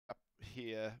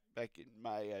here back in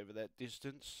May over that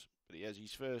distance, but he has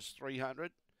his first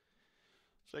 300.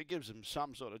 So it gives him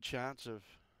some sort of chance of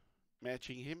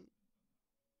matching him.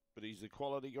 But he's the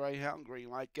quality greyhound. Green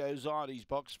light goes on. He's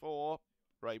box 4.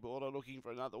 Ray Border looking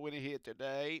for another winner here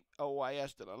today. Away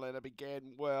Aston Elena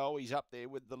began well. He's up there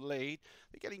with the lead.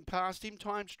 They're getting past him.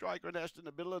 Time Striker and Aston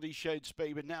Ability showed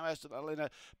speed, but now Aston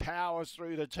Elena powers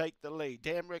through to take the lead.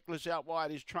 Damn Reckless out wide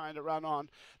is trying to run on.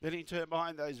 Then he turned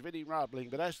behind those, Vinny Rubbling,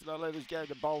 but Aston Elena's going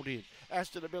to bolt in.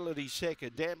 Aston Ability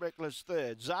second. Damn Reckless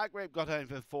third. Zagreb got home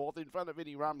for fourth in front of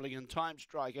Vinny Rumbling, and Time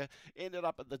Striker ended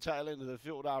up at the tail end of the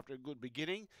field after a good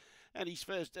beginning. And his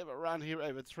first ever run here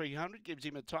over 300 gives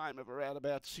him a time of around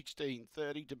about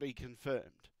 16:30 to be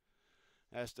confirmed.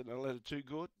 Aston Elena too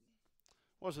good.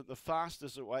 Wasn't the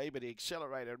fastest away, but he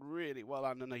accelerated really well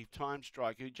underneath Time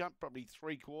Striker, who jumped probably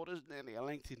 3/4, nearly a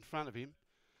length in front of him.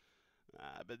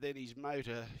 But then his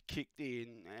motor kicked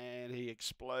in and he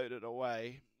exploded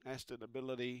away. Aston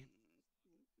Ability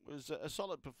was a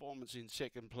solid performance in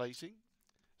second placing.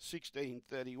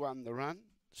 16:31 the run,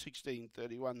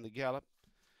 16:31 the gallop.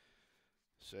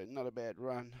 So not a bad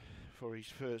run for his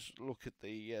first look at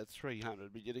the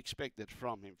 300, but you'd expect it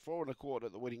from him. 4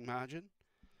 1/4 the winning margin.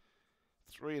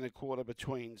 3 1/4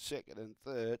 between second and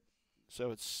third. So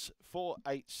it's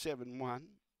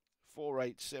 4-8-7-1.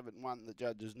 4-8-7-1 the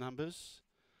judges' numbers.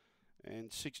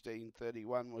 And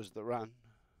 16:31 was the run.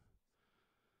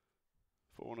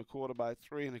 4 1/4 by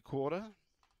 3 1/4.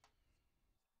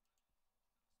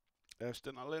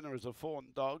 Aston Elena is a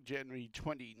fawn dog, January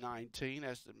 2019.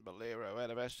 Aston Bolero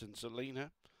out of Aston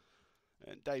Selena.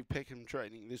 And Dave Peckham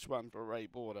training this one for Ray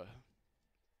Border.